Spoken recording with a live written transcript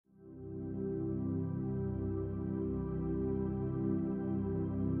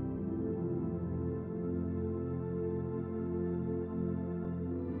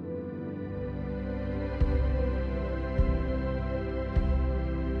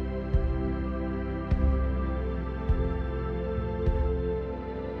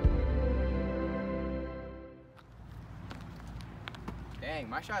Dang,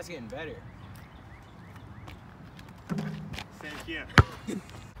 my shot's getting better. Thank you.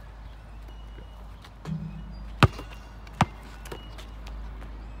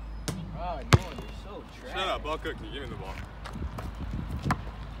 Oh, no, you're so trash. Shut up, ball cook me. Give me the ball.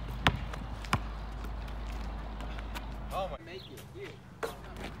 Oh my. Make it, dude.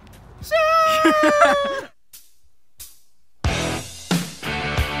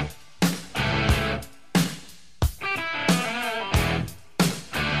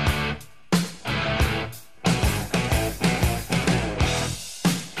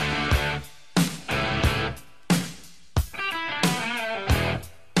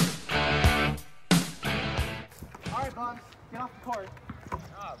 Alright, Bums, get off the court.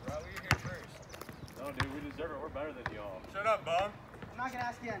 Nah, bro, we're here first. No, dude, we deserve it. We're better than y'all. Shut up, bum. I'm not gonna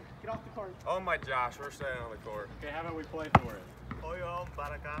ask again. Get off the court. Oh my Josh, we're staying on the court. Okay, how about we play for it? Oyo,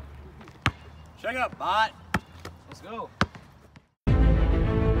 baraka. Shut up, bot. Let's go.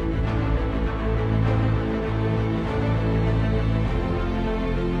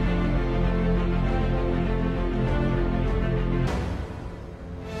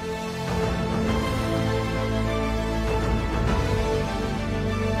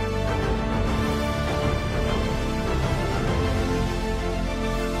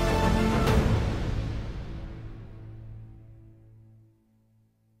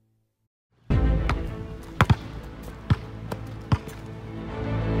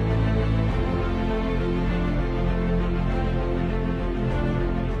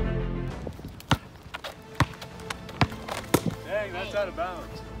 Dang, that's out of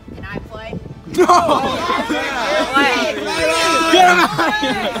bounds. Can I play? No! Get him out of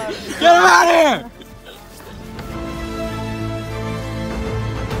here! Get him out of here!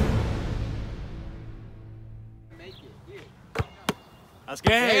 Make it, dude. That's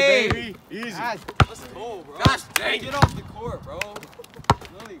game, Hey. baby. Easy. Let's go, bro. Gosh dang. Get off the court, bro.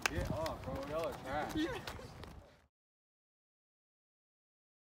 Really, get off, bro. Y'all are trash.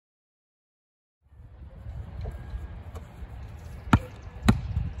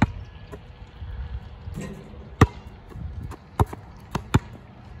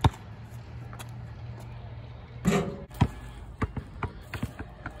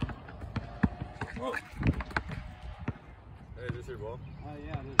 Whoa. Hey, is this your ball?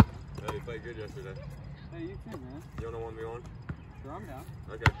 Yeah, it is. Yeah, you played good yesterday. Hey, you too, man. You wanna 1v1? Sure, I'm down.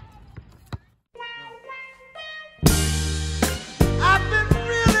 Okay. I've been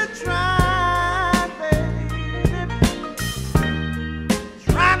really trying, baby,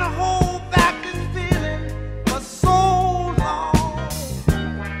 trying to hold back this feeling for so long.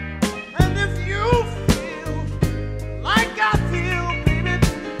 And if you feel like I feel, baby,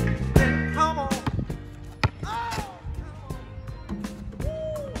 then come on. Oh, come on.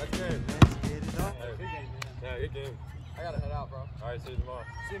 That's game. Let's get it on. Yeah, good game. I gotta head out, bro. Alright, see you tomorrow.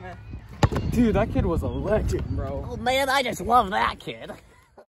 See you, man. Dude, that kid was a legend, bro. Oh man, I just love that kid.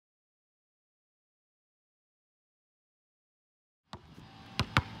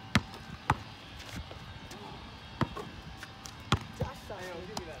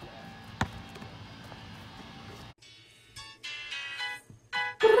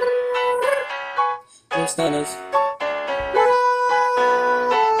 Little stunners.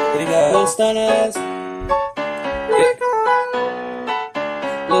 Here you go. Little stunners.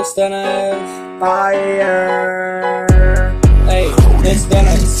 Little stunners. Fire. Hey, little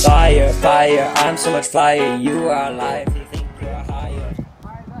stunners. Fire, fire. I'm so much fire. You are alive. You think you are higher.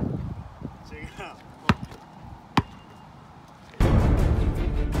 Check it out.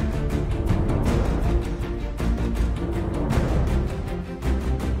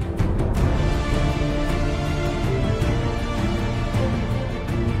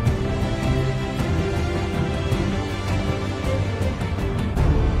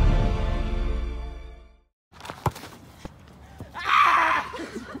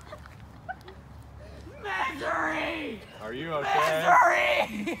 Are you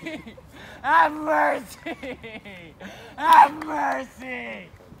okay? Have mercy! Have mercy!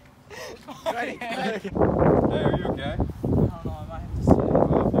 Ready? Hey, are you okay? I don't know, I might have to sit.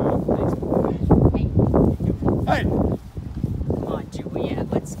 Hey! Come on, Juliet,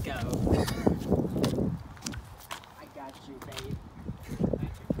 let's go. I got you, babe.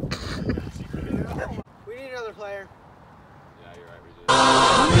 We need another player. Yeah, you're right, we did.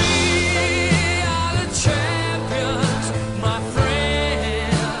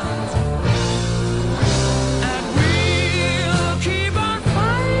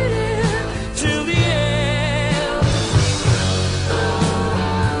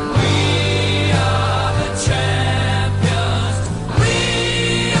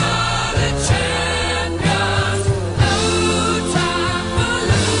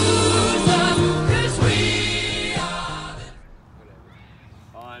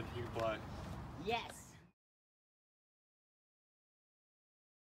 On, you can play. Yes.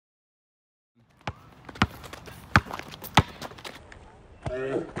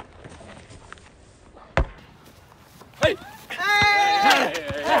 Hey!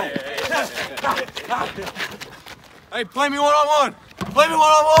 Hey, play me one-on-one! Play me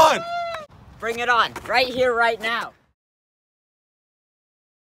one-on-one! Bring it on. Right here, right now.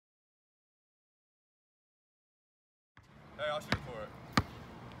 Hey, I'll shoot for it.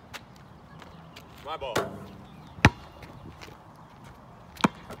 My ball.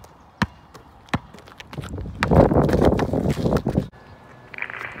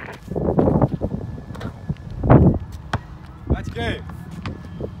 That's game.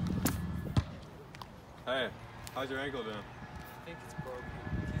 Hey, how's your ankle doing? I think it's broken.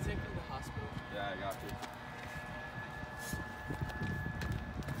 Can you take me to the hospital? Yeah, I got you.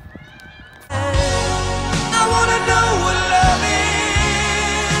 I wanna know what love is.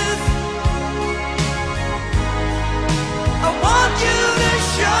 I want you to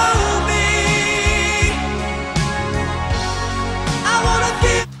show me. I wanna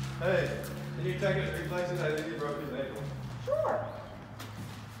feel. Hey, can you take his reflexes? I think he broke his ankle. Sure.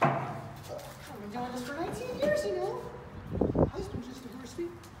 I've been doing this for 19 years, you know. Husband just divorced me.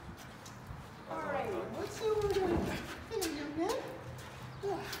 Alright, let's see what we're doing. Hey, young man.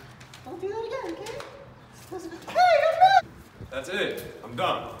 Don't do that again, okay? Hey, young man! That's it. I'm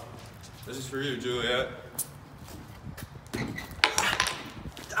done. This is for you, Juliet.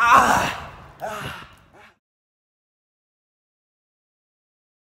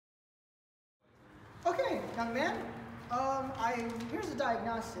 Okay, young man. Here's the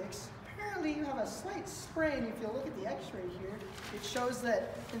diagnostics. Apparently you have a slight sprain. If you look at the x-ray here, it shows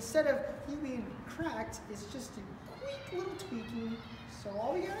that instead of you being cracked, it's just a quick little tweaking. So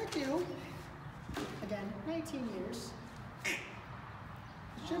all we gotta do, again, 19 years, it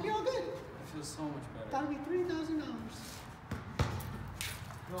should be all good. I feel so much better. That'll be $3,000.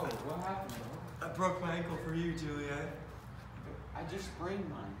 Bro, what happened, bro? I broke my ankle for you, Juliet. I just sprained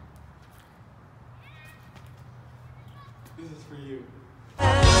mine. This is for you.